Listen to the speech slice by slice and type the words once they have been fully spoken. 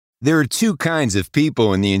There are two kinds of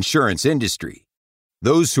people in the insurance industry.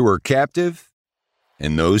 Those who are captive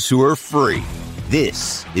and those who are free.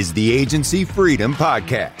 This is the Agency Freedom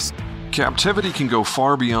Podcast. Captivity can go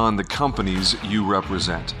far beyond the companies you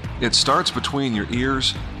represent. It starts between your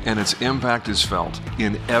ears, and its impact is felt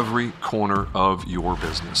in every corner of your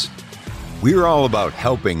business. We're all about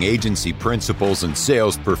helping agency principals and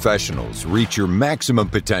sales professionals reach your maximum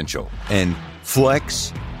potential and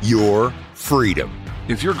flex your freedom.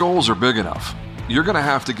 If your goals are big enough, you're going to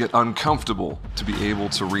have to get uncomfortable to be able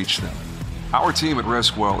to reach them. Our team at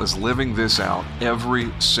Riskwell is living this out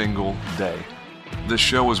every single day. This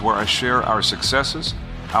show is where I share our successes,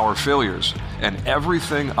 our failures, and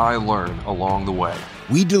everything I learn along the way.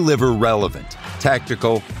 We deliver relevant,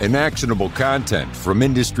 tactical, and actionable content from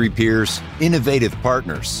industry peers, innovative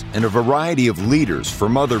partners, and a variety of leaders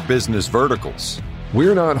from other business verticals.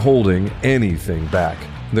 We're not holding anything back.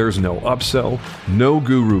 There's no upsell, no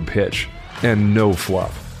guru pitch, and no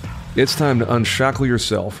fluff. It's time to unshackle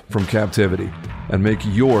yourself from captivity and make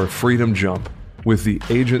your freedom jump with the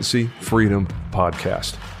Agency Freedom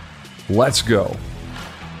Podcast. Let's go.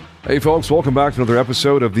 Hey folks, welcome back to another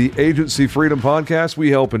episode of the Agency Freedom Podcast. We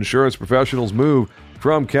help insurance professionals move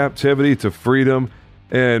from captivity to freedom.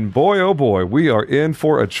 And boy, oh boy, we are in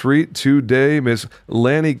for a treat today. Miss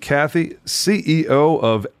Lani Cathey, CEO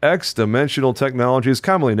of X Dimensional Technologies,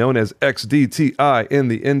 commonly known as XDTI in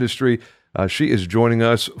the industry. She is joining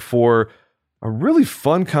us for a really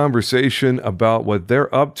fun conversation about what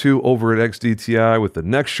they're up to over at XDTI with the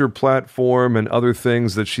Nexture platform and other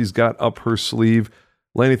things that she's got up her sleeve.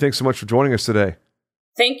 Lani, thanks so much for joining us today.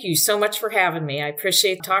 Thank you so much for having me. I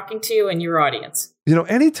appreciate talking to you and your audience. You know,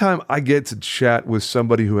 anytime I get to chat with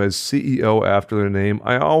somebody who has CEO after their name,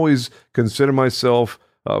 I always consider myself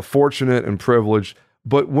fortunate and privileged.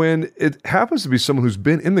 But when it happens to be someone who's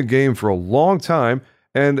been in the game for a long time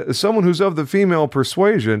and someone who's of the female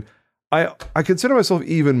persuasion, I consider myself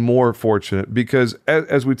even more fortunate because,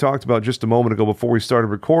 as we talked about just a moment ago before we started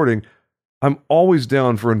recording, I'm always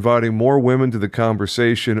down for inviting more women to the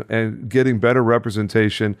conversation and getting better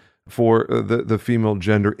representation for the female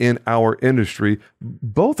gender in our industry,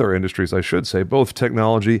 both our industries, I should say, both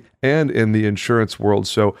technology and in the insurance world.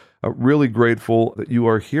 So really grateful that you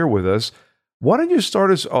are here with us. Why don't you start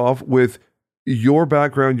us off with your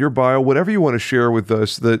background, your bio, whatever you want to share with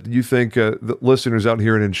us that you think the listeners out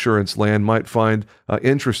here in insurance land might find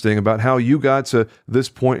interesting about how you got to this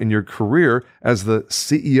point in your career as the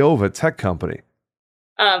CEO of a tech company.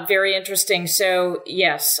 Very interesting. So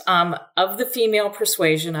yes, of the female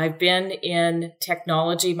persuasion, I've been in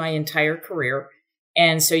technology my entire career.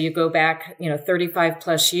 And so you go back, 35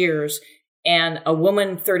 plus years, and a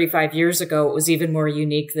woman 35 years ago, it was even more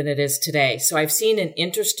unique than it is today. So I've seen an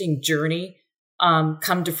interesting journey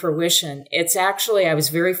come to fruition. It's actually, I was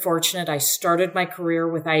very fortunate. I started my career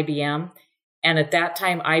with IBM. And at that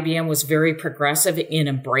time, IBM was very progressive in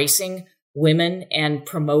embracing women and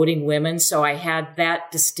promoting women. So I had that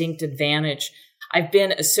distinct advantage. I've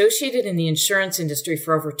been associated in the insurance industry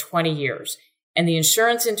for over 20 years. And the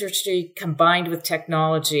insurance industry combined with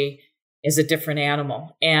technology is a different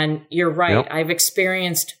animal. And you're right. Yep. I've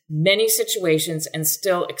experienced many situations and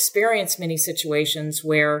still experience many situations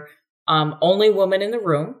where only women in the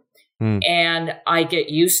room. And I get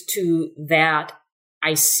used to that.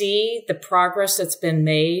 I see the progress that's been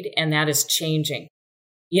made, and that is changing.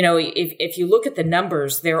 If you look at the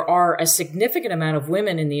numbers, there are a significant amount of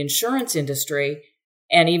women in the insurance industry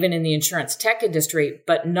and even in the insurance tech industry,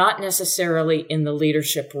 but not necessarily in the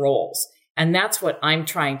leadership roles. And that's what I'm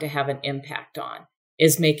trying to have an impact on,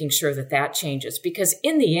 is making sure that that changes. Because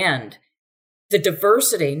in the end, the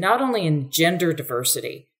diversity, not only in gender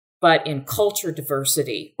diversity, but in culture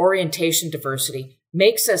diversity, orientation diversity,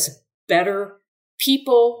 makes us better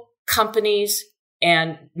people, companies,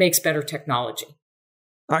 and makes better technology.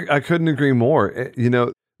 I couldn't agree more.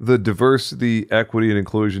 The diversity, equity, and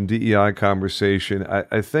inclusion, DEI conversation,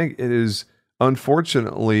 I think it is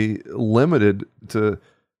unfortunately limited to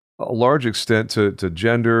a large extent to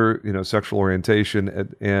gender, sexual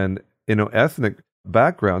orientation, and ethnic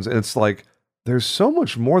backgrounds. And it's like, there's so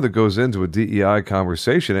much more that goes into a DEI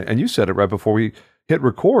conversation. And you said it right before we hit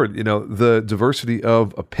record, the diversity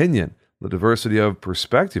of opinion, the diversity of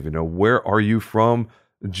perspective. Where are you from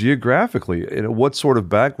geographically? What sort of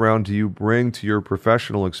background do you bring to your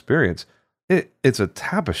professional experience? It's a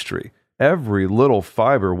tapestry. Every little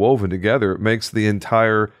fiber woven together makes the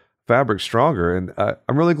entire fabric stronger. And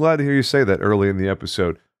I'm really glad to hear you say that early in the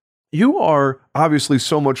episode. You are obviously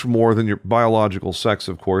so much more than your biological sex,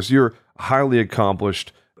 of course. You're a highly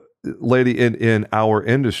accomplished lady in our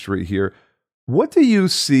industry here. What do you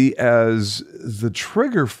see as the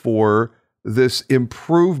trigger for this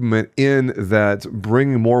improvement in that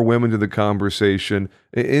bringing more women to the conversation?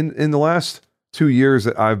 In the last 2 years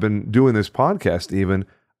that I've been doing this podcast, even,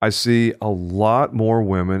 I see a lot more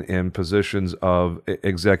women in positions of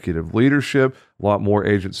executive leadership, a lot more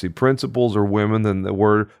agency principals are women than there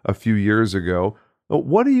were a few years ago.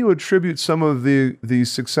 What do you attribute some of these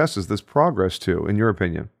successes, this progress to, in your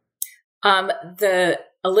opinion? The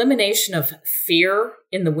elimination of fear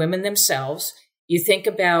in the women themselves. You think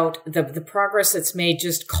about the progress that's made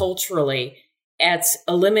just culturally. It's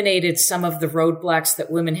eliminated some of the roadblocks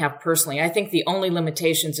that women have personally. I think the only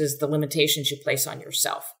limitations is the limitations you place on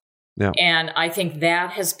yourself. Yeah. And I think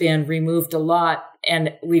that has been removed a lot.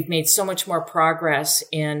 And we've made so much more progress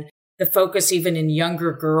in the focus, even in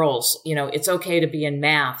younger girls. You know, it's okay to be in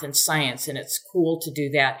math and science, and it's cool to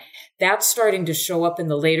do that. That's starting to show up in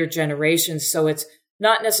the later generations. So it's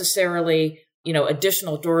not necessarily,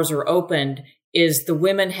 additional doors are opened, is the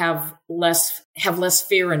women have less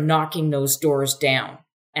fear in knocking those doors down.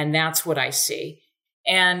 And that's what I see.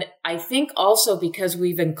 And I think also because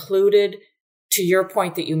we've included, to your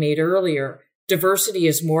point that you made earlier, diversity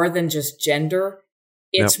is more than just gender.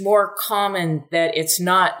 It's more common that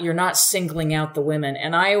you're not singling out the women.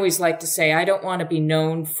 And I always like to say, I don't want to be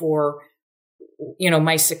known for,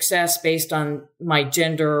 my success based on my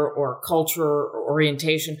gender or culture or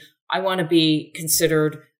orientation. I want to be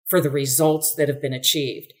considered for the results that have been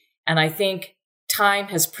achieved. And I think time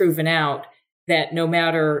has proven out that no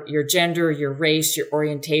matter your gender, your race, your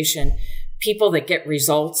orientation, people that get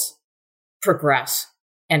results progress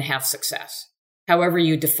and have success, however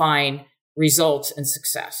you define results and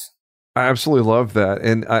success. I absolutely love that.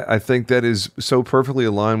 And I think that is so perfectly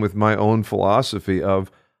aligned with my own philosophy of,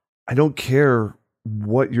 I don't care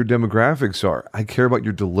what your demographics are. I care about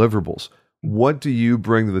your deliverables. What do you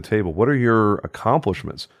bring to the table? What are your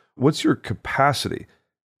accomplishments? What's your capacity?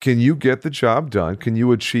 Can you get the job done? Can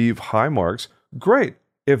you achieve high marks? Great.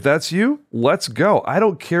 If that's you, let's go. I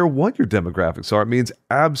don't care what your demographics are. It means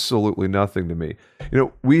absolutely nothing to me.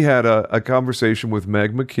 We had a conversation with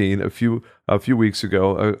Meg McKean a few weeks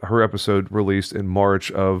ago. Her episode released in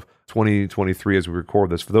March of 2023 as we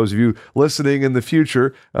record this. For those of you listening in the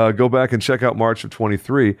future, go back and check out March of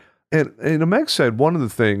 23. And Meg said one of the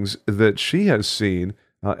things that she has seen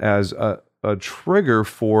as a trigger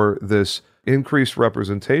for this increased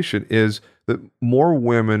representation is that more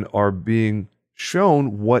women are being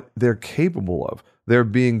shown what they're capable of. They're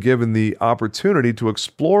being given the opportunity to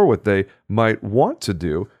explore what they might want to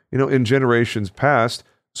do. In generations past,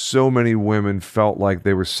 so many women felt like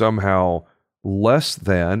they were somehow less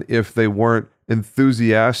than if they weren't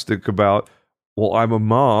enthusiastic about, well, I'm a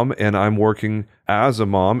mom and I'm working as a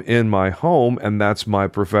mom in my home and that's my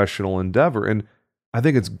professional endeavor. And I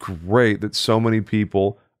think it's great that so many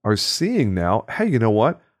people are seeing now, hey, you know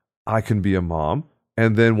what? I can be a mom.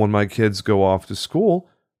 And then when my kids go off to school,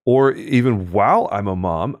 or even while I'm a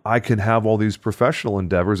mom, I can have all these professional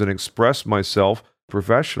endeavors and express myself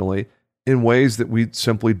professionally in ways that we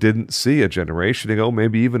simply didn't see a generation ago,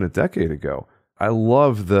 maybe even a decade ago. I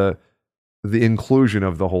love the inclusion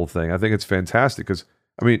of the whole thing. I think it's fantastic because,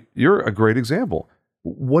 you're a great example.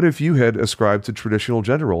 What if you had ascribed to traditional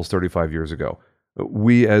gender roles 35 years ago?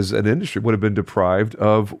 We as an industry would have been deprived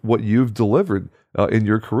of what you've delivered in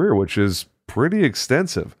your career, which is pretty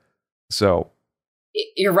extensive. So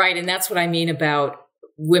you're right. And that's what I mean about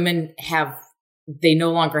women they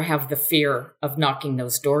no longer have the fear of knocking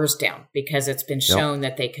those doors down because it's been shown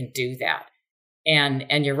that they can do that.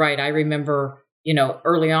 And you're right. I remember,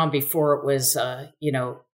 early on before it was,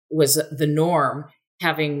 was the norm,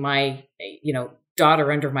 having my,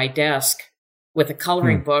 daughter under my desk with a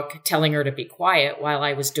coloring book telling her to be quiet while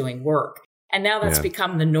I was doing work. And now that's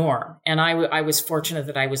become the norm. And I was fortunate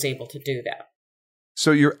that I was able to do that.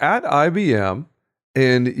 So you're at IBM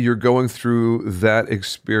and you're going through that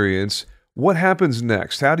experience. What happens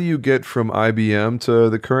next? How do you get from IBM to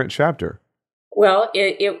the current chapter? Well,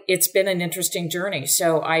 it's been an interesting journey.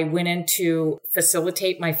 So I went in to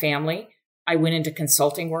facilitate my family. I went into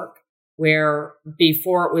consulting work where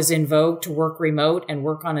before it was in vogue to work remote and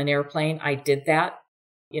work on an airplane, I did that,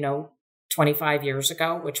 25 years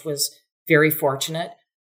ago, which was very fortunate.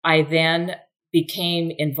 I then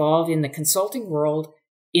became involved in the consulting world.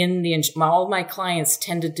 All my clients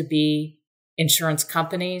tended to be insurance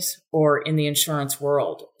companies or in the insurance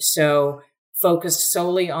world. So focused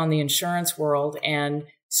solely on the insurance world and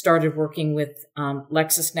started working with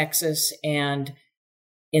LexisNexis and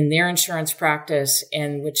in their insurance practice,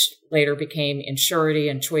 and which later became Insurity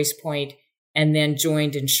and ChoicePoint, and then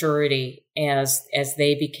joined Insurity as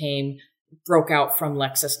they broke out from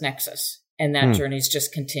LexisNexis. And that journey's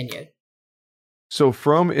just continued. So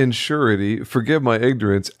from Insurity, forgive my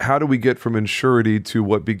ignorance, how do we get from Insurity to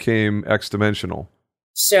what became Xdimensional?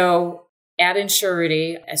 So at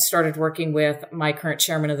Insurity, I started working with my current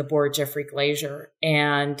chairman of the board, Jeffrey Glazier,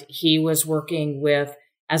 and he was working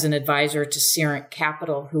as an advisor to Serent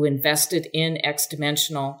Capital, who invested in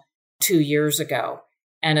Xdimensional 2 years ago.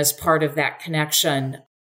 And as part of that connection,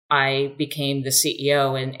 I became the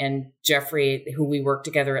CEO, and Jeffrey, who we work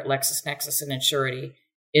together at LexisNexis and Insurity,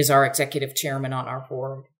 is our executive chairman on our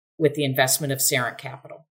board with the investment of Serent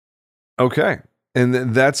Capital. Okay.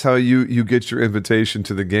 And that's how you get your invitation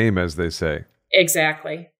to the game, as they say.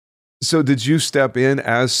 Exactly. So did you step in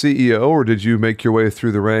as CEO, or did you make your way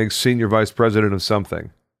through the ranks, senior vice president of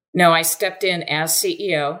something? No, I stepped in as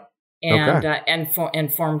CEO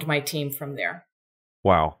and formed my team from there.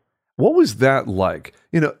 Wow. What was that like?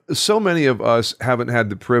 So many of us haven't had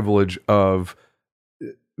the privilege of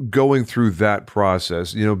going through that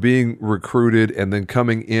process, being recruited and then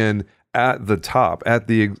coming in at the top, at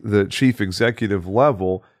the chief executive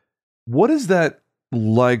level. What is that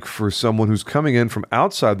like for someone who's coming in from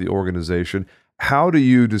outside the organization? How do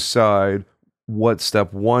you decide what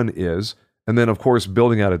step one is? And then, of course,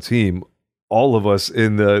 building out a team. All of us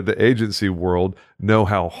in the agency world know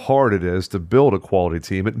how hard it is to build a quality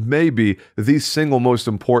team. It may be the single most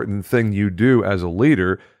important thing you do as a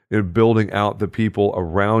leader in building out the people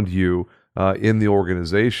around you in the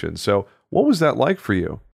organization. So what was that like for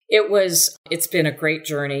you? It's been a great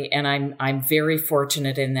journey, and I'm very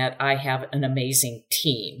fortunate in that I have an amazing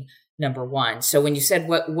team, number one. So when you said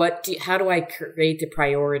how do I create the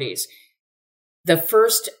priorities? The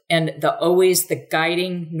first and always the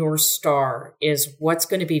guiding North Star is what's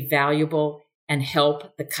going to be valuable and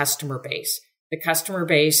help the customer base. The customer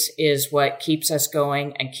base is what keeps us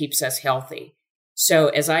going and keeps us healthy. So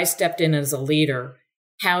as I stepped in as a leader,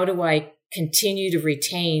 how do I continue to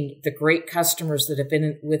retain the great customers that have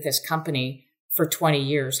been with this company for 20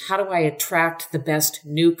 years? How do I attract the best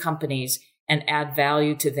new companies and add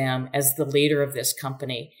value to them as the leader of this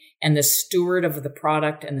company and the steward of the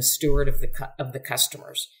product and the steward of the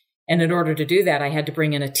customers? And in order to do that, I had to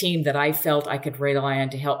bring in a team that I felt I could rely on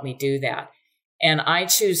to help me do that. And I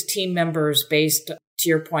choose team members based, to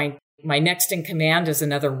your point, my next in command is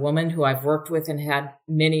another woman who I've worked with and have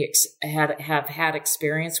had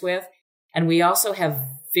experience with. And we also have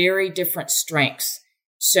very different strengths.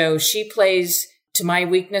 So she plays to my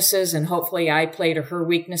weaknesses, and hopefully I play to her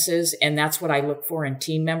weaknesses. And that's what I look for in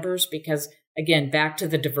team members, because again, back to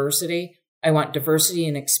the diversity, I want diversity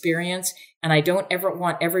and experience. And I don't ever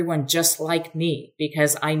want everyone just like me,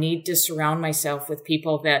 because I need to surround myself with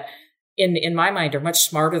people that in my mind are much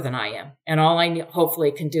smarter than I am. And all I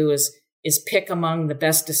hopefully can do is pick among the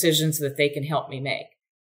best decisions that they can help me make.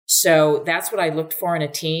 So that's what I looked for in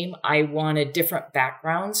a team. I wanted different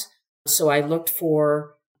backgrounds. So I looked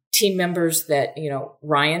for team members that,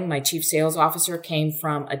 Ryan, my chief sales officer, came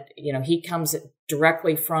from, he comes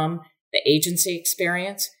directly from the agency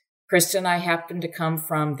experience. Krista and I happen to come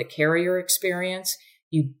from the carrier experience.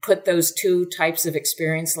 You put those two types of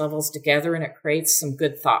experience levels together and it creates some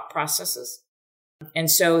good thought processes.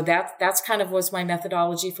 And so that's kind of was my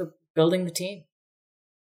methodology for building the team.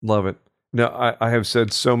 Love it. Now, I have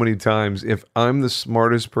said so many times, if I'm the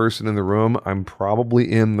smartest person in the room, I'm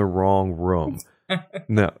probably in the wrong room.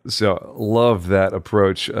 No, so love that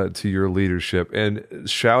approach to your leadership. And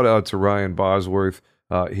shout out to Ryan Bosworth.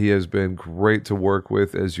 He has been great to work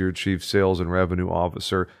with as your chief sales and revenue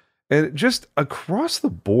officer. And just across the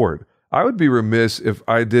board, I would be remiss if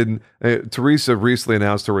I didn't. Teresa recently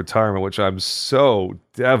announced her retirement, which I'm so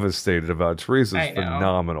devastated about. Teresa's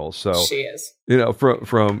phenomenal. So she is.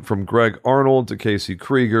 From Greg Arnold to Casey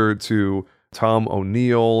Krieger to Tom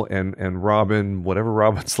O'Neill and Robin, whatever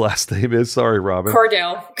Robin's last name is. Sorry, Robin.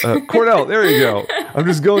 Cordell. Cordell. There you go. I'm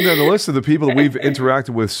just going down the list of the people that we've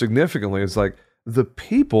interacted with significantly. It's like the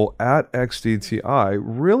people at XDTI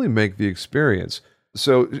really make the experience.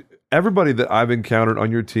 So everybody that I've encountered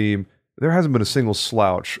on your team, there hasn't been a single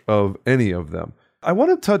slouch of any of them. I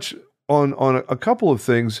want to touch on a couple of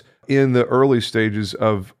things in the early stages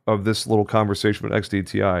of this little conversation with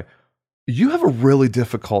XDTI. You have a really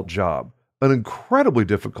difficult job, an incredibly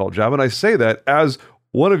difficult job. And I say that as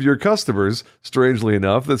one of your customers, strangely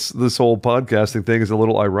enough. This whole podcasting thing is a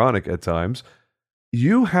little ironic at times.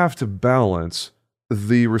 You have to balance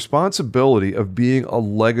the responsibility of being a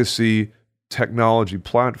legacy technology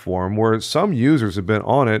platform where some users have been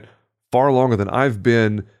on it far longer than I've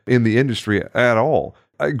been in the industry at all.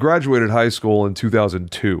 I graduated high school in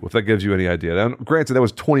 2002, if that gives you any idea. Now, granted, that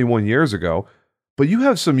was 21 years ago, but you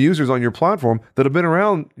have some users on your platform that have been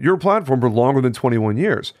around your platform for longer than 21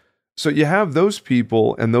 years. So you have those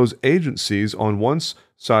people and those agencies on one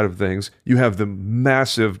side of things. You have the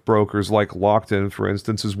massive brokers like Locked In, for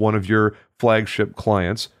instance, is one of your flagship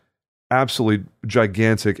clients. Absolutely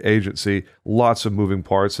gigantic agency, lots of moving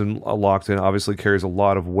parts, and Locked In obviously carries a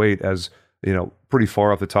lot of weight as, pretty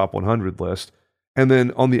far off the top 100 list. And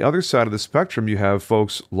then on the other side of the spectrum, you have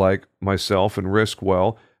folks like myself and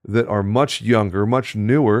Riskwell that are much younger, much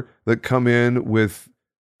newer, that come in with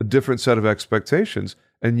a different set of expectations.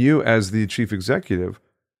 And you, as the chief executive,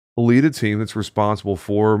 lead a team that's responsible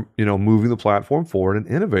for, moving the platform forward and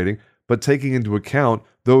innovating, but taking into account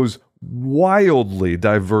those wildly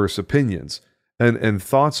diverse opinions and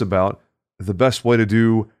thoughts about the best way to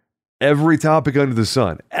do every topic under the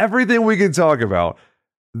sun. Everything we can talk about,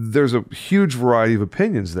 there's a huge variety of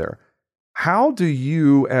opinions there. How do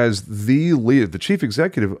you, as the leader, the chief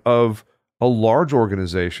executive of a large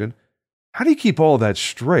organization, how do you keep all of that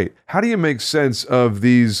straight? How do you make sense of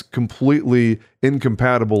these completely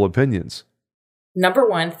incompatible opinions? Number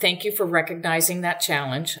one, thank you for recognizing that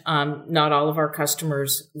challenge. Not all of our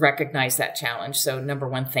customers recognize that challenge. So number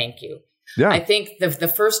one, thank you. Yeah. I think the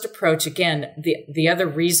first approach, again, the other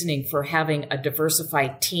reasoning for having a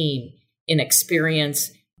diversified team in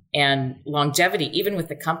experience and longevity, even with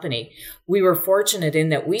the company, we were fortunate in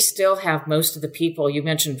that we still have most of the people. You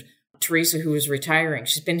mentioned Teresa, who is retiring.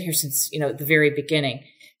 She's been here since, the very beginning.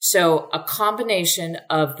 So a combination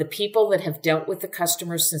of the people that have dealt with the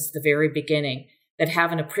customers since the very beginning, that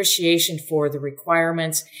have an appreciation for the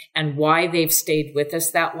requirements and why they've stayed with us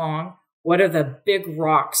that long. What are the big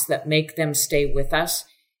rocks that make them stay with us?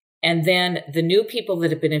 And then the new people that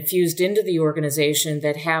have been infused into the organization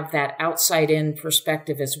that have that outside-in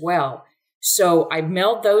perspective as well. So I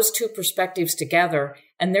meld those two perspectives together,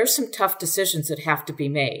 and there's some tough decisions that have to be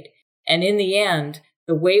made. And in the end,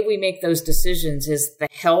 the way we make those decisions is the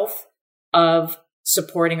health of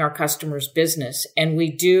supporting our customers' business. And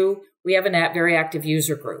we have a very active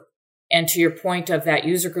user group. And to your point of that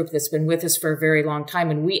user group that's been with us for a very long time,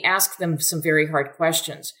 and we ask them some very hard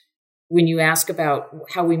questions. When you ask about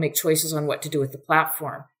how we make choices on what to do with the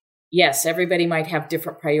platform, yes, everybody might have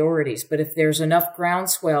different priorities, but if there's enough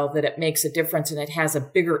groundswell that it makes a difference and it has a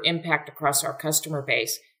bigger impact across our customer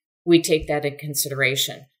base, we take that in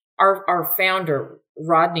consideration. Our founder,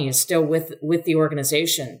 Rodney, is still with the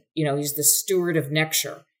organization. He's the steward of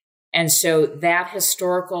Nexture. And so that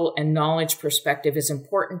historical and knowledge perspective is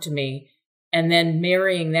important to me. And then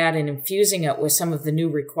marrying that and infusing it with some of the new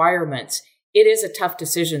requirements, it is a tough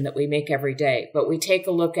decision that we make every day. But we take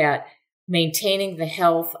a look at maintaining the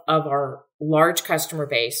health of our large customer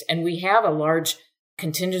base. And we have a large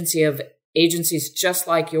contingency of agencies just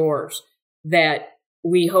like yours that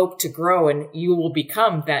we hope to grow, and you will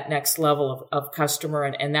become that next level of customer.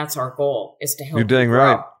 And that's our goal, is to help. You're dang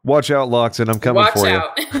right. Watch out, Locked In. I'm coming for you.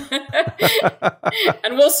 Watch out.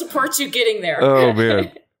 And we'll support you getting there. Oh,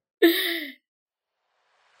 man.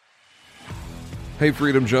 Hey,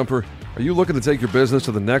 Freedom Jumper. Are you looking to take your business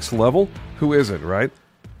to the next level? Who isn't, right?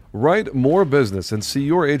 Write more business and see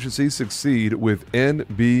your agency succeed with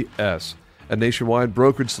NBS. At Nationwide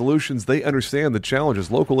Brokerage Solutions, they understand the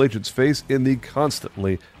challenges local agents face in the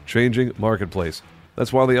constantly changing marketplace.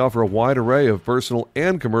 That's why they offer a wide array of personal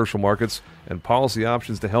and commercial markets and policy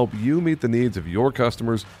options to help you meet the needs of your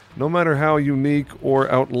customers, no matter how unique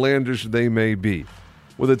or outlandish they may be.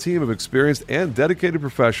 With a team of experienced and dedicated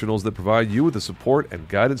professionals that provide you with the support and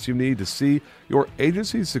guidance you need to see your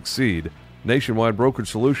agency succeed, Nationwide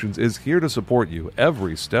Brokerage Solutions is here to support you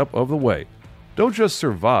every step of the way. Don't just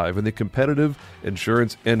survive in the competitive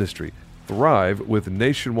insurance industry. Thrive with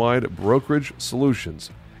Nationwide Brokerage Solutions.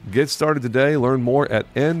 Get started today. Learn more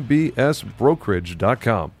at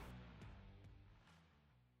nbsbrokerage.com.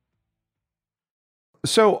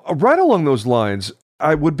 So, right along those lines,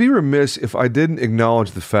 I would be remiss if I didn't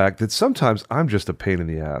acknowledge the fact that sometimes I'm just a pain in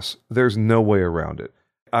the ass. There's no way around it.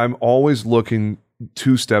 I'm always looking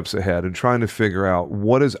 2 steps ahead and trying to figure out,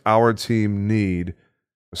 what does our team need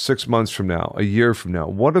 6 months from now, a year from now?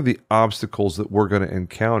 What are the obstacles that we're going to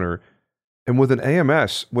encounter? And with an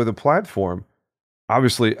AMS, with a platform,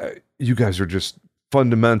 obviously, you guys are just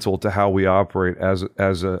fundamental to how we operate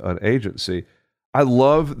as an agency. I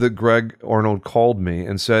love that Greg Arnold called me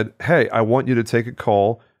and said, hey, I want you to take a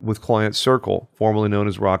call with Client Circle, formerly known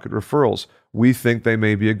as Rocket Referrals. We think they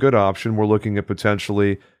may be a good option. We're looking at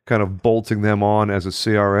potentially kind of bolting them on as a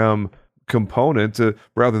CRM component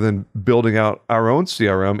rather than building out our own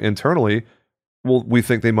CRM internally. Well, we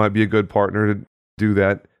think they might be a good partner to do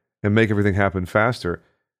that and make everything happen faster.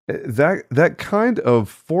 That kind of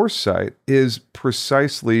foresight is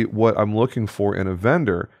precisely what I'm looking for in a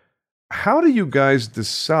vendor. How do you guys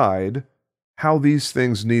decide how these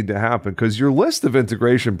things need to happen, because your list of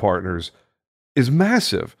integration partners is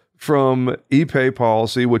massive, from ePay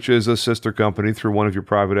Policy, which is a sister company through one of your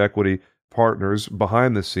private equity partners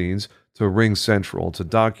behind the scenes, to Ring Central, to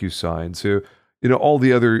DocuSign, to all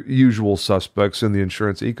the other usual suspects in the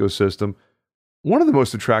insurance ecosystem. One of the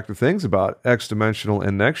most attractive things about Xdimensional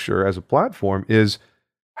and NextSure as a platform is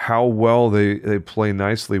how well they play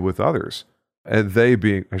nicely with others. And they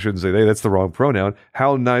being, I shouldn't say they, that's the wrong pronoun,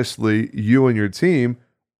 how nicely you and your team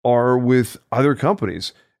are with other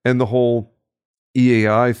companies. And the whole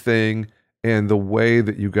EAI thing, and the way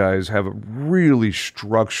that you guys have a really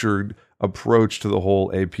structured approach to the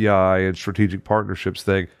whole API and strategic partnerships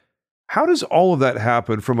thing. How does all of that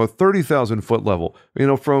happen from a 30,000 foot level,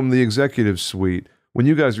 from the executive suite, when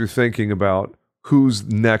you guys are thinking about who's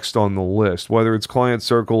next on the list, whether it's Client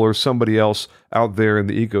Circle or somebody else out there in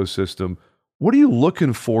the ecosystem? What are you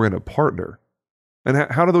looking for in a partner?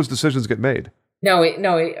 And how do those decisions get made? No,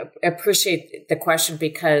 I appreciate the question,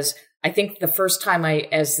 because I think the first time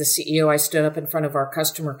as the CEO, I stood up in front of our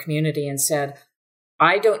customer community and said,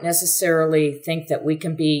 I don't necessarily think that we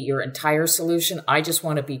can be your entire solution. I just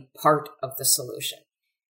want to be part of the solution.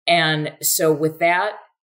 And so with that,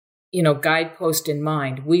 guidepost in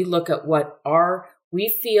mind, we look at we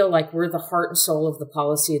feel like we're the heart and soul of the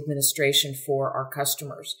policy administration for our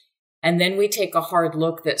customers. And then we take a hard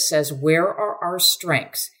look that says, where are our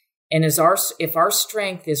strengths? And if our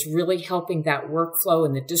strength is really helping that workflow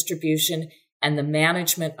and the distribution and the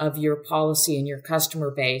management of your policy and your customer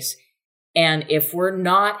base, and if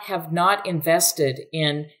have not invested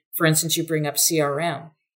in, for instance, you bring up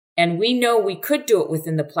CRM, and we know we could do it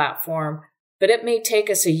within the platform, but it may take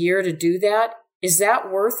us a year to do that. Is that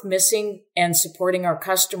worth missing and supporting our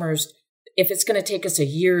customers if it's going to take us a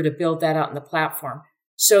year to build that out in the platform?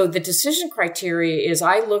 So the decision criteria is,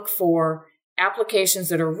 I look for applications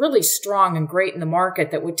that are really strong and great in the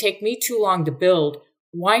market that would take me too long to build.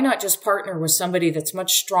 Why not just partner with somebody that's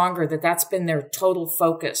much stronger, that's been their total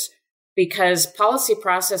focus? Because policy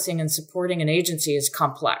processing and supporting an agency is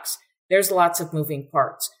complex. There's lots of moving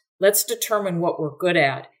parts. Let's determine what we're good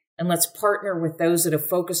at, and let's partner with those that have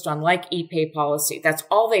focused on, like ePay Policy. That's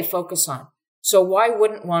all they focus on. So why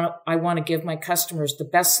wouldn't I want to give my customers the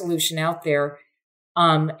best solution out there?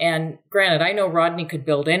 And granted, I know Rodney could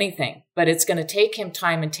build anything, but it's going to take him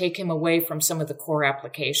time and take him away from some of the core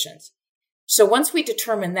applications. So once we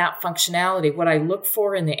determine that functionality, what I look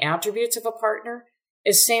for in the attributes of a partner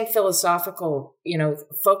is same philosophical,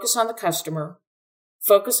 focus on the customer,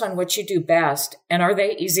 focus on what you do best, and are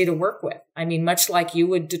they easy to work with? I mean, much like you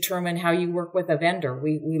would determine how you work with a vendor,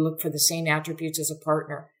 we look for the same attributes as a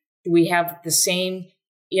partner. Do we have the same,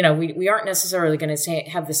 we aren't necessarily going to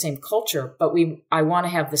have the same culture, but I want to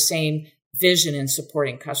have the same vision in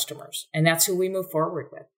supporting customers. And that's who we move forward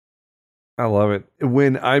with. I love it.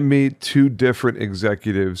 When I meet two different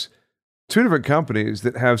executives, two different companies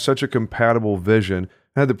that have such a compatible vision.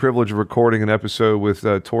 I had the privilege of recording an episode with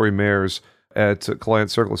Tori Mayers at Client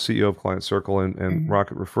Circle, CEO of Client Circle and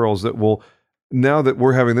Rocket Referrals, that will, now that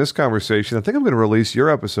we're having this conversation, I think I'm going to release your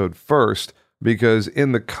episode first, because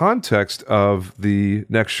in the context of the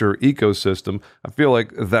NextSure ecosystem, I feel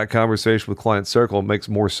like that conversation with Client Circle makes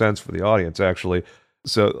more sense for the audience, actually.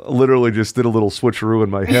 So literally just did a little switcheroo in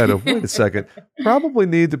my head of, wait a second, probably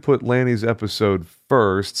need to put Lani's episode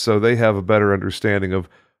first so they have a better understanding of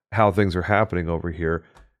how things are happening over here.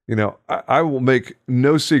 I will make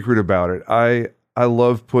no secret about it. I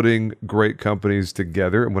love putting great companies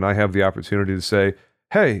together. And when I have the opportunity to say,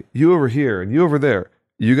 hey, you over here and you over there,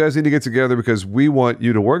 you guys need to get together because we want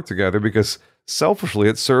you to work together, because selfishly,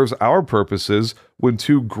 it serves our purposes when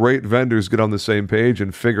two great vendors get on the same page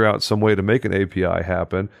and figure out some way to make an API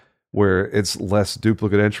happen where it's less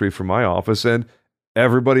duplicate entry from my office and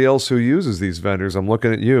everybody else who uses these vendors. I'm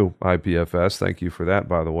looking at you, IPFS. Thank you for that,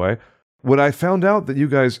 by the way. When I found out that you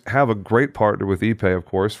guys have a great partner with ePay, of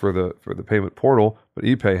course, for the payment portal, but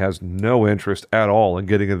ePay has no interest at all in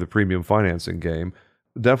getting into the premium financing game,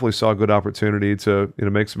 definitely saw a good opportunity to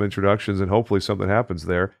make some introductions, and hopefully something happens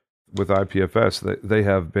there with IPFS. They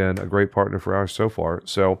have been a great partner for ours so far.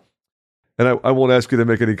 So, and I won't ask you to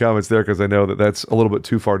make any comments there because I know that that's a little bit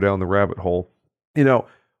too far down the rabbit hole.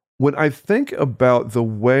 When I think about the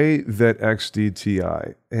way that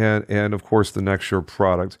XDTI and of course the NextSure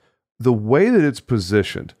product, the way that it's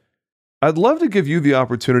positioned, I'd love to give you the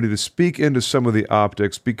opportunity to speak into some of the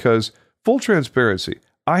optics, because full transparency,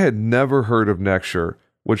 I had never heard of NextSure,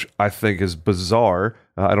 which I think is bizarre.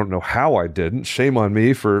 I don't know how I didn't. Shame on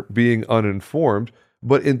me for being uninformed.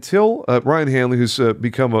 But until Ryan Hanley, who's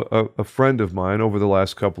become a friend of mine over the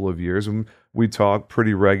last couple of years, and we talk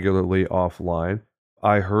pretty regularly offline,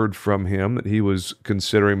 I heard from him that he was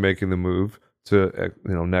considering making the move to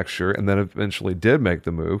next year, and then eventually did make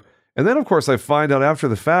the move. And then, of course, I find out after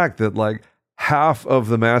the fact that like half of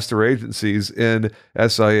the master agencies in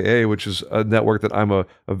SIA, which is a network that I'm a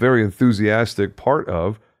very enthusiastic part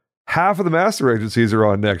of, half of the master agencies are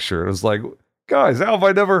on next year. And it's like, guys, how have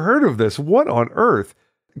I never heard of this? What on earth?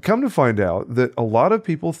 Come to find out that a lot of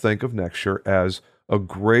people think of Nextshare as a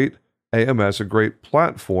great AMS, a great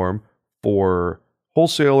platform for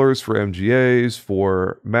wholesalers, for MGAs,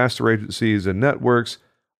 for master agencies and networks.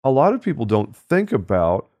 A lot of people don't think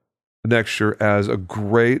about Nextshare as a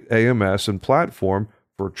great AMS and platform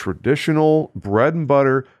for traditional bread and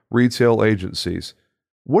butter retail agencies.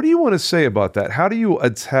 What do you want to say about that? How do you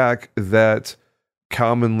attack that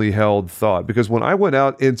commonly held thought? Because when I went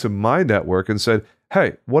out into my network and said,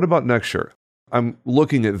 hey, what about Nextshare? I'm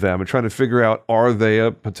looking at them and trying to figure out, are they a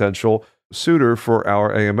potential suitor for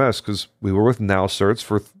our AMS? Because we were with NowCerts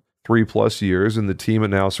for 3+ years, and the team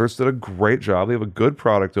at NowCerts did a great job. They have a good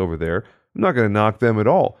product over there. I'm not going to knock them at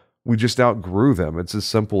all. We just outgrew them. It's as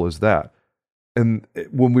simple as that. And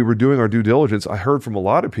when we were doing our due diligence, I heard from a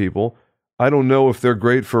lot of people, I don't know if they're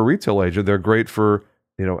great for a retail agent. They're great for,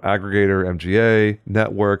 aggregator, MGA,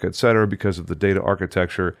 network, et cetera, because of the data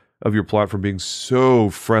architecture of your platform being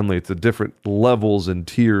so friendly to different levels and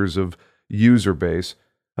tiers of user base.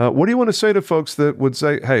 What do you want to say to folks that would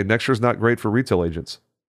say, hey, Nextshare is not great for retail agents?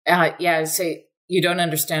 I say you don't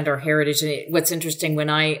understand our heritage. And what's interesting, when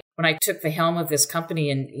I took the helm of this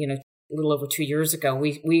company and, a little over 2 years ago,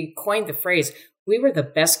 we coined the phrase, we were the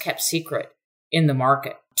best kept secret in the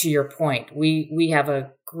market. To your point, we have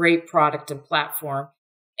a great product and platform,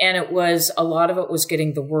 and a lot of it was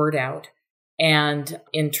getting the word out. And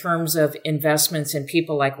in terms of investments in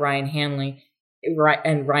people like Ryan Hanley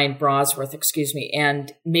and Ryan Brosworth,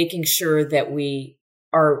 and making sure that we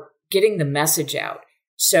are getting the message out.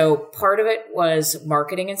 So part of it was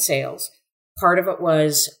marketing and sales. Part of it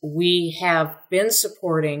was we have been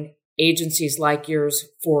supporting agencies like yours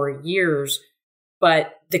for years,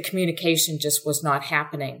 but the communication just was not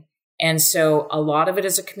happening. And so a lot of it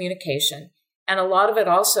is a communication. And a lot of it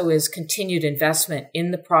also is continued investment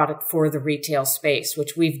in the product for the retail space,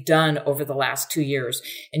 which we've done over the last 2 years.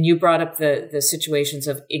 And you brought up the situations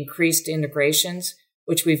of increased integrations,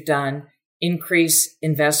 which we've done, increase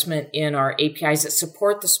investment in our APIs that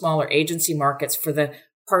support the smaller agency markets for the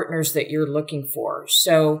partners that you're looking for.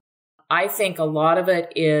 So I think a lot of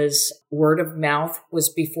it is word of mouth was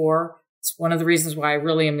before. It's one of the reasons why I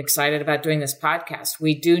really am excited about doing this podcast.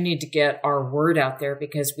 We do need to get our word out there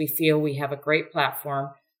because we feel we have a great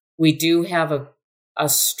platform. We do have a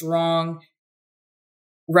strong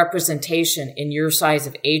representation in your size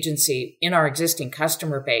of agency in our existing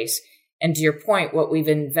customer base. And to your point, what we've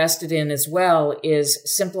invested in as well is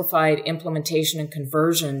simplified implementation and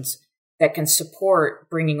conversions that can support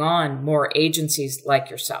bringing on more agencies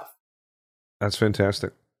like yourself. That's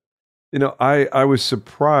fantastic. I was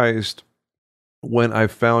surprised when I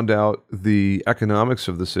found out the economics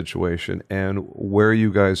of the situation and where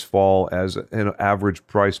you guys fall as an average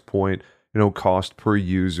price point, cost per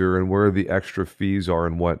user, and where the extra fees are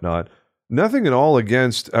and whatnot. Nothing at all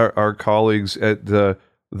against our colleagues at the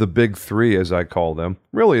big three, as I call them.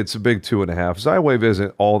 Really, it's a big 2.5. Zywave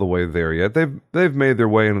isn't all the way there yet. They've made their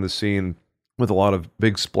way into the scene with a lot of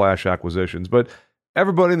big splash acquisitions, but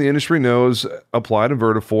everybody in the industry knows Applied and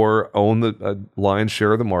Vertafore own the lion's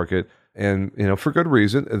share of the market. And, for good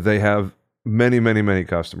reason. They have many, many, many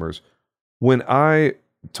customers. When I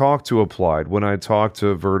talked to Applied, when I talked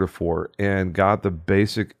to Vertafore and got the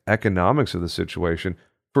basic economics of the situation,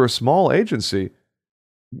 for a small agency,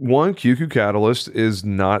 one, QQ Catalyst is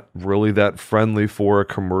not really that friendly for a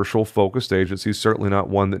commercial-focused agency, certainly not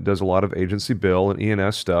one that does a lot of agency bill and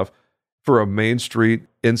E&S stuff. For a Main Street,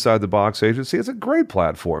 inside-the-box agency, it's a great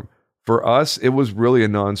platform. For us, it was really a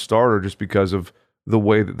non-starter just because of the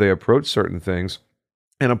way that they approach certain things.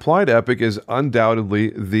 And Applied Epic is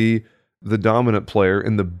undoubtedly the dominant player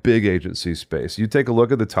in the big agency space. You take a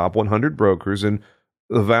look at the top 100 brokers, and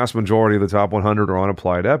the vast majority of the top 100 are on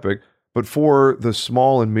Applied Epic. But for the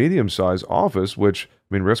small and medium-sized office, which,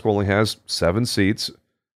 Risk only has 7 seats,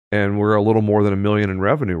 and we're a little more than $1 million in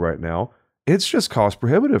revenue right now, it's just cost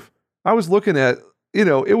prohibitive. I was looking at,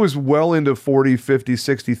 it was well into $40,000,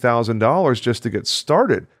 $50,000, $60,000 just to get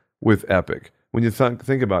started with Epic. When you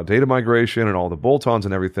think about data migration and all the bolt-ons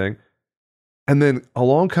and everything. And then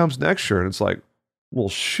along comes Nextshare, and it's like, well,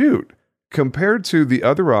 shoot. Compared to the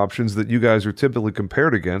other options that you guys are typically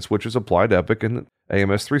compared against, which is Applied Epic and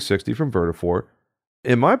AMS 360 from Vertafore,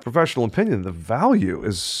 in my professional opinion, the value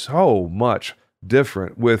is so much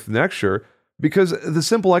different with Nextshare because the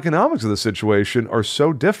simple economics of the situation are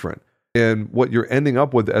so different. And what you're ending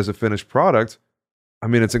up with as a finished product, I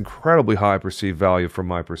mean, it's incredibly high perceived value from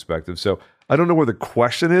my perspective. So I don't know where the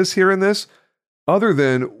question is here in this, other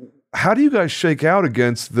than how do you guys shake out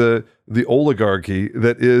against the oligarchy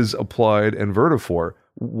that is Applied and Vertafore?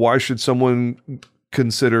 Why should someone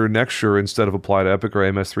consider Nexure instead of Applied Epic or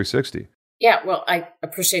AMS 360? Yeah, well, I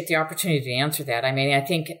appreciate the opportunity to answer that. I mean, I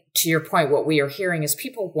think to your point, what we are hearing is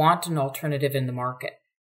people want an alternative in the market.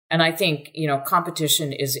 And I think,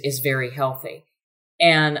 competition is very healthy.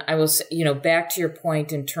 And I will say, back to your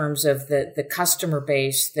point in terms of the customer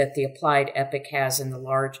base that the Applied Epic has in the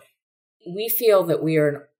large, we feel that we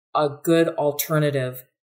are a good alternative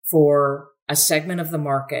for a segment of the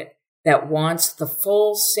market that wants the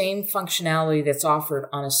full same functionality that's offered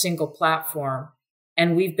on a single platform.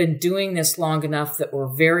 And we've been doing this long enough that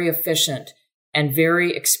we're very efficient and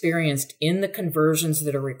very experienced in the conversions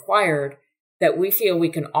that are required, that we feel we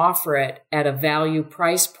can offer it at a value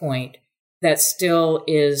price point that still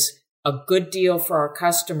is a good deal for our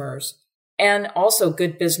customers and also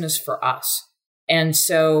good business for us. And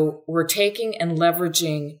so we're taking and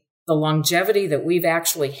leveraging the longevity that we've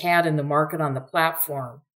actually had in the market on the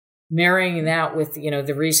platform, marrying that with,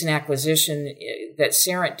 the recent acquisition that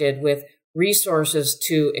Cerent did with resources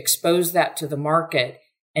to expose that to the market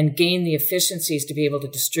and gain the efficiencies to be able to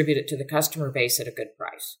distribute it to the customer base at a good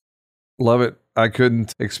price. Love it. I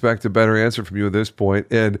couldn't expect a better answer from you at this point.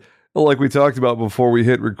 And like we talked about before we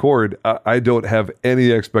hit record, I don't have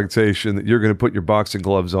any expectation that you're going to put your boxing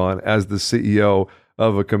gloves on as the CEO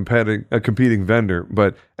of a competing vendor.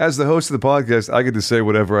 But as the host of the podcast, I get to say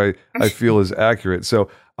whatever I feel is accurate. So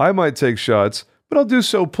I might take shots, but I'll do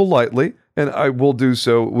so politely. And I will do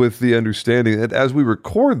so with the understanding that as we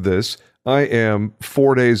record this, I am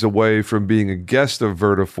 4 days away from being a guest of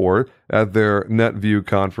Vertafore at their NetView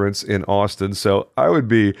conference in Austin. So I would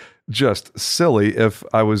be just silly if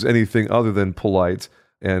I was anything other than polite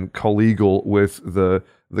and collegial with the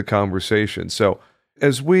conversation. So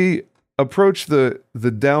as we approach the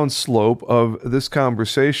downslope of this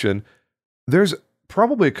conversation, there's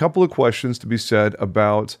probably a couple of questions to be said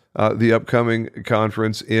about the upcoming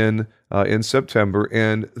conference in September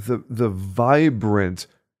and the vibrant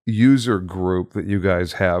user group that you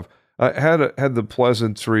guys have. I had the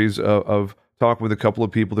pleasantries of talking with a couple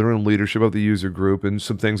of people that are in leadership of the user group and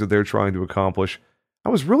some things that they're trying to accomplish. I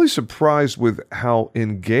was really surprised with how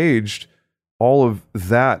engaged all of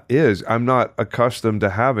that is. I'm not accustomed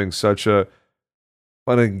to having such an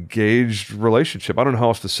engaged relationship. I don't know how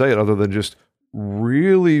else to say it other than just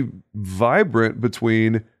really vibrant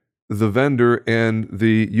between the vendor and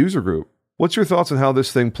the user group. What's your thoughts on how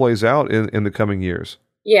this thing plays out in the coming years?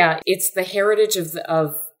 Yeah, it's the heritage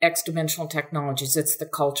of X-Dimensional Technologies. It's the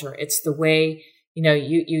culture. It's the way,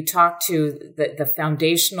 you talk to the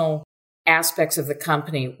foundational aspects of the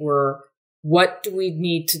company were, what do we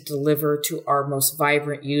need to deliver to our most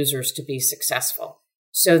vibrant users to be successful?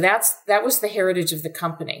 So that was the heritage of the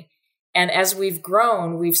company. And as we've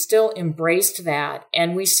grown, we've still embraced that,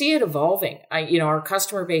 and we see it evolving. Our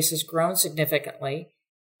customer base has grown significantly,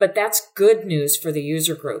 but that's good news for the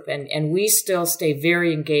user group. And we still stay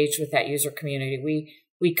very engaged with that user community.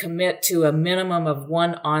 We commit to a minimum of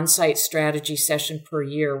one on-site strategy session per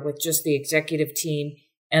year with just the executive team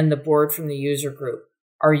and the board from the user group.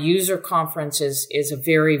 Our user conference is a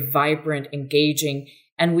very vibrant, engaging,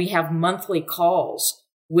 and we have monthly calls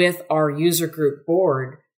with our user group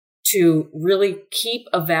board to really keep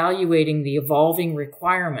evaluating the evolving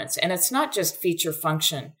requirements. And it's not just feature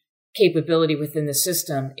function capability within the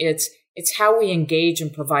system. It's how we engage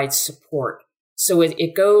and provide support. So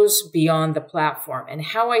it goes beyond the platform. And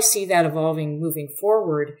how I see that evolving moving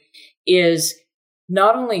forward is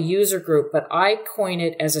not only user group, but I coin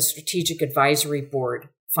it as a strategic advisory board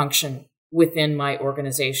function within my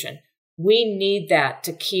organization. We need that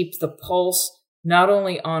to keep the pulse not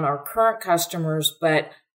only on our current customers,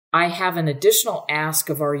 but I have an additional ask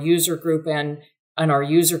of our user group and our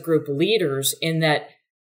user group leaders in that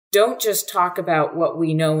don't just talk about what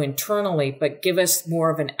we know internally, but give us more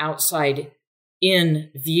of an outside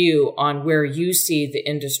in view on where you see the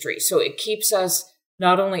industry. So it keeps us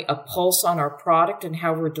not only a pulse on our product and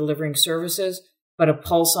how we're delivering services, but a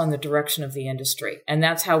pulse on the direction of the industry. And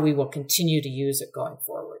that's how we will continue to use it going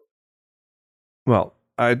forward. Well,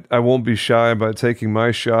 I won't be shy about taking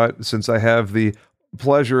my shot since I have the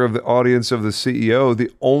pleasure of the audience of the CEO.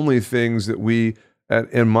 The only things that we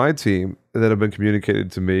in my team that have been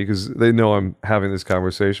communicated to me, because they know I'm having this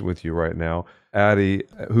conversation with you right now, Addie,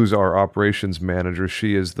 who's our operations manager,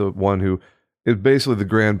 she is the one who is basically the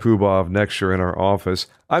grand poobah of Nexture in our office.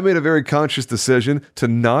 I made a very conscious decision to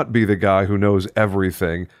not be the guy who knows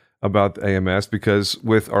everything about the AMS, because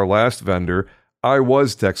with our last vendor, I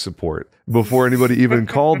was tech support. Before anybody even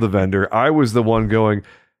called the vendor, I was the one going,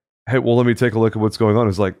 hey, well, let me take a look at what's going on.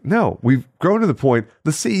 It's like, no, we've grown to the point,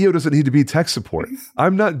 the CEO doesn't need to be tech support.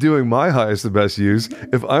 I'm not doing my highest and best use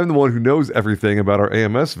if I'm the one who knows everything about our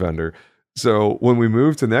AMS vendor. So when we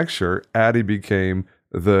moved to Nexture, Addie became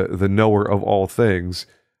the knower of all things.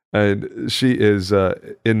 And she is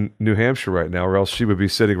in New Hampshire right now, or else she would be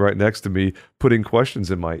sitting right next to me putting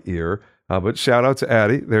questions in my ear. But shout out to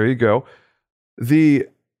Addie. There you go. The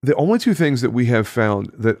only two things that we have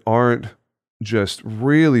found that aren't just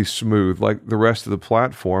really smooth like the rest of the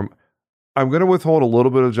platform, I'm going to withhold a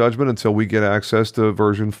little bit of judgment until we get access to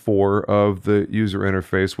version 4 of the user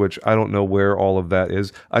interface, which I don't know where all of that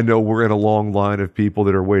is. I know we're in a long line of people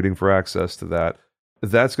that are waiting for access to that.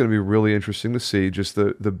 That's going to be really interesting to see, just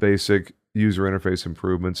the basic user interface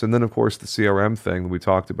improvements. And then, of course, the CRM thing that we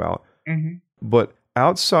talked about. Mm-hmm. But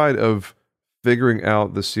outside of figuring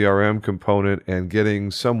out the CRM component and getting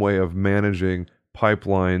some way of managing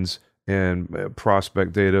pipelines and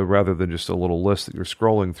prospect data rather than just a little list that you're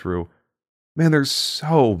scrolling through, man, there's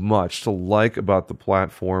so much to like about the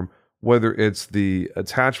platform, whether it's the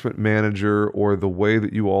attachment manager or the way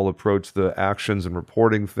that you all approach the actions and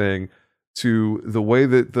reporting thing, to the way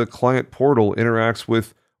that the client portal interacts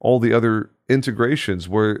with all the other integrations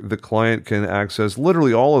where the client can access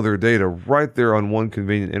literally all of their data right there on one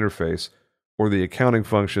convenient interface, or the accounting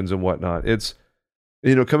functions and whatnot. It's,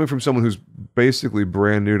 coming from someone who's basically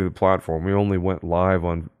brand new to the platform, we only went live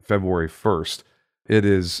on February 1st.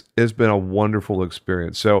 It's been a wonderful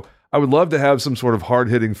experience. So I would love to have some sort of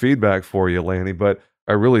hard-hitting feedback for you, Lani, but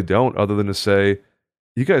I really don't, other than to say,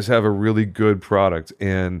 you guys have a really good product.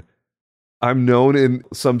 And I'm known in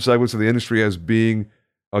some segments of the industry as being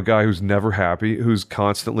a guy who's never happy, who's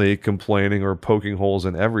constantly complaining or poking holes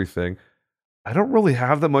in everything. I don't really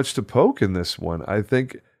have that much to poke in this one. I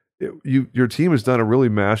think your team has done a really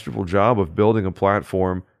masterful job of building a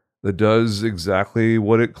platform that does exactly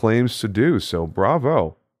what it claims to do. So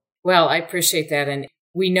bravo. Well, I appreciate that. And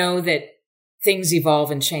we know that things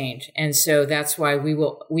evolve and change. And so that's why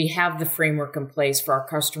we have the framework in place for our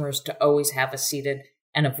customers to always have a seated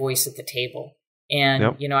and a voice at the table.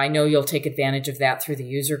 And, yep. I know you'll take advantage of that through the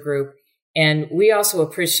user group. And we also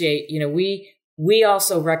appreciate, we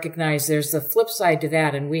also recognize there's the flip side to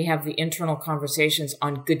that. And we have the internal conversations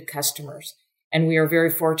on good customers. And we are very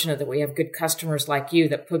fortunate that we have good customers like you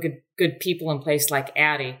that put good people in place like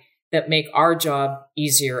Addie that make our job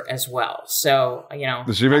easier as well. So,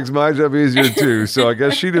 She makes my job easier too. So I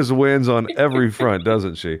guess she just wins on every front,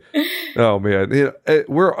 doesn't she? Oh, man.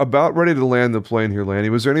 We're about ready to land the plane here, Lani.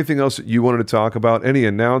 Was there anything else that you wanted to talk about? Any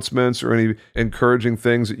announcements or any encouraging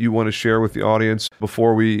things that you want to share with the audience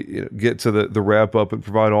before we get to the wrap up and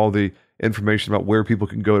provide all the information about where people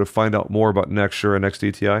can go to find out more about Nexture and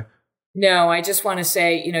XDTI? No, I just want to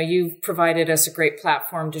say, you've provided us a great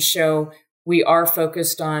platform to show we are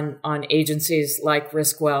focused on agencies like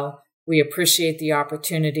Riskwell. We appreciate the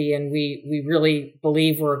opportunity, and we really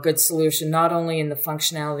believe we're a good solution, not only in the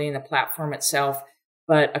functionality and the platform itself,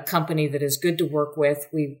 but a company that is good to work with.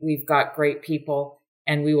 We've got great people,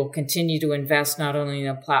 and we will continue to invest not only in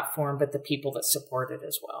a platform, but the people that support it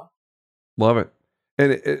as well. Love it.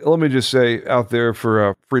 And let me just say out there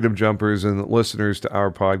for Freedom Jumpers and listeners to our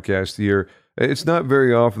podcast here, it's not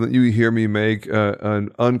very often that you hear me make an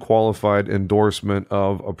unqualified endorsement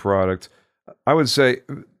of a product. I would say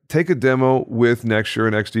take a demo with Nexture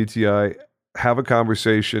and XDTI, have a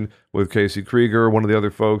conversation with Casey Krieger, one of the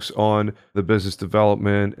other folks on the business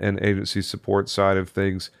development and agency support side of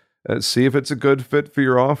things. See if it's a good fit for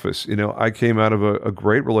your office. I came out of a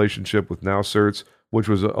great relationship with NowCerts, which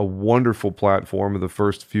was a wonderful platform in the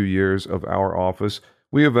first few years of our office.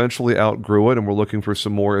 We eventually outgrew it, and we're looking for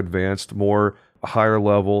some more advanced, more higher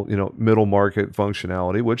level, middle market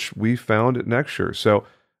functionality, which we found at Nexture. So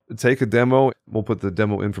take a demo. We'll put the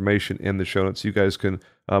demo information in the show notes. You guys can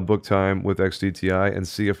book time with XDTI and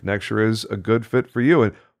see if Nexture is a good fit for you.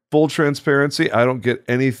 And full transparency, I don't get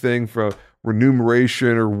anything from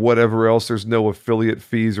remuneration or whatever else. There's no affiliate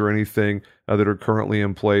fees or anything that are currently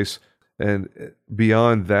in place. And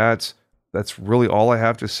beyond that, that's really all I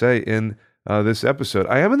have to say in this episode.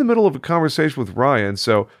 I am in the middle of a conversation with Ryan,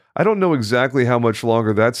 so I don't know exactly how much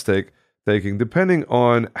longer that's taking. Depending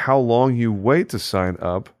on how long you wait to sign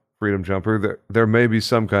up, Freedom Jumper, there may be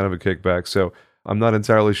some kind of a kickback. So I'm not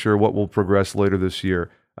entirely sure what will progress later this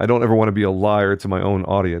year. I don't ever want to be a liar to my own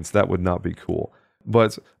audience. That would not be cool.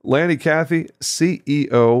 But Lani, Cathey,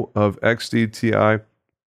 CEO of XDTI,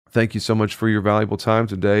 Thank you so much for your valuable time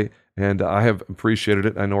today, and I have appreciated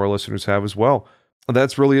it. I know our listeners have as well.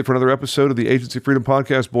 That's really it for another episode of the Agency Freedom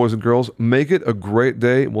Podcast, boys and girls. Make it a great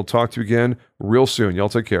day. We'll talk to you again real soon. Y'all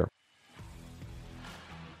take care.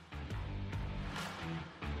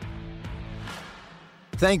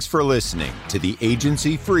 Thanks for listening to the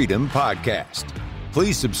Agency Freedom Podcast.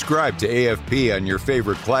 Please subscribe to AFP on your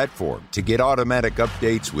favorite platform to get automatic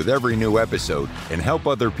updates with every new episode and help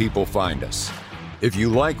other people find us. If you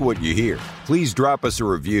like what you hear, please drop us a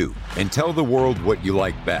review and tell the world what you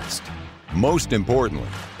like best. Most importantly,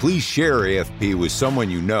 please share AFP with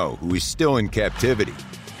someone you know who is still in captivity.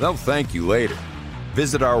 They'll thank you later.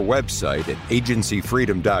 Visit our website at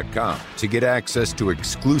agencyfreedom.com to get access to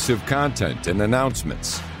exclusive content and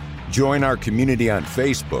announcements. Join our community on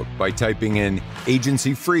Facebook by typing in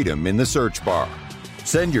Agency Freedom in the search bar.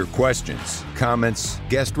 Send your questions, comments,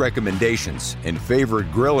 guest recommendations, and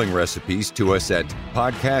favorite grilling recipes to us at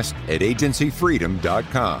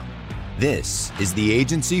podcast@agencyfreedom.com. This is the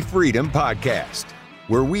Agency Freedom Podcast,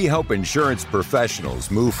 where we help insurance professionals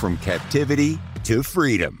move from captivity to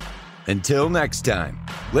freedom. Until next time,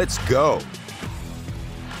 let's go.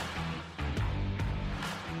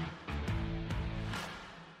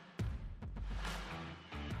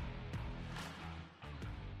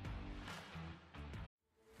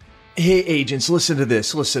 Hey agents, listen to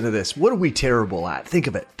this. What are we terrible at? Think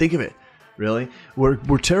of it. Really? We're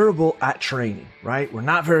terrible at training, right? We're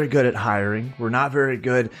not very good at hiring. We're not very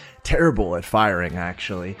good, terrible at firing,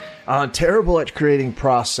 actually. Terrible at creating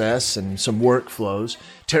process and some workflows.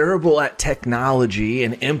 Terrible at technology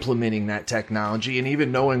and implementing that technology and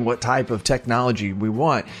even knowing what type of technology we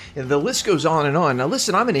want. And the list goes on and on. Now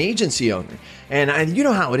listen, I'm an agency owner, and you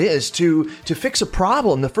know how it is to fix a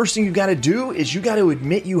problem. The first thing you got to do is you got to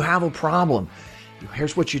admit you have a problem.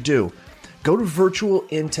 Here's what you do. Go to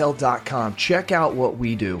virtualintel.com. Check out what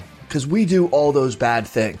we do, because we do all those bad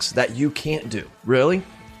things that you can't do, really.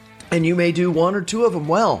 And you may do one or two of them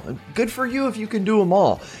well. Good for you if you can do them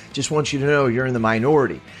all. Just want you to know you're in the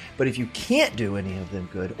minority. But if you can't do any of them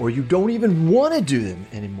good, or you don't even want to do them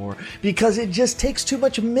anymore because it just takes too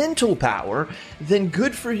much mental power, then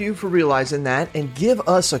good for you for realizing that, and give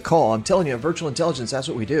us a call. I'm telling you, Virtual Intelligence, that's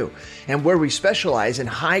what we do. And where we specialize in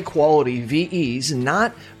high quality VEs,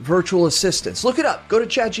 not virtual assistants. Look it up. Go to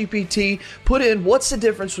ChatGPT, put in what's the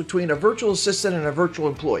difference between a virtual assistant and a virtual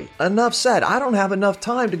employee. Enough said. I don't have enough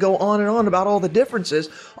time to go on and on about all the differences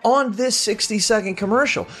on this 60-second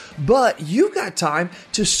commercial. But you've got time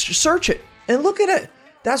to search it and look at it.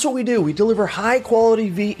 That's what we do. We deliver high quality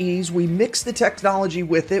VEs. We mix the technology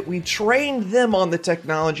with it. We train them on the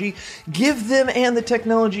technology, give them and the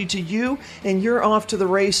technology to you, and you're off to the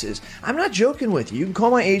races. I'm not joking with you. You can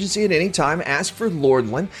call my agency at any time, ask for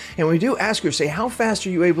Lordland, and when we do ask her, say, how fast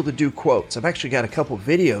are you able to do quotes? I've actually got a couple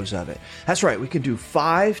videos of it. That's right. We can do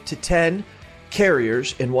 5 to 10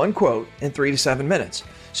 carriers in one quote in 3 to 7 minutes.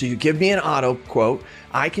 So you give me an auto quote,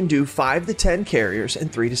 I can do 5 to 10 carriers in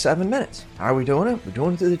 3 to 7 minutes. How are we doing it? We're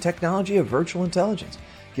doing it through the technology of virtual intelligence.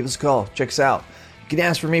 Give us a call. Check us out. You can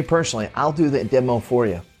ask for me personally. I'll do the demo for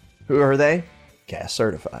you. Who are they? CAS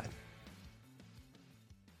certified.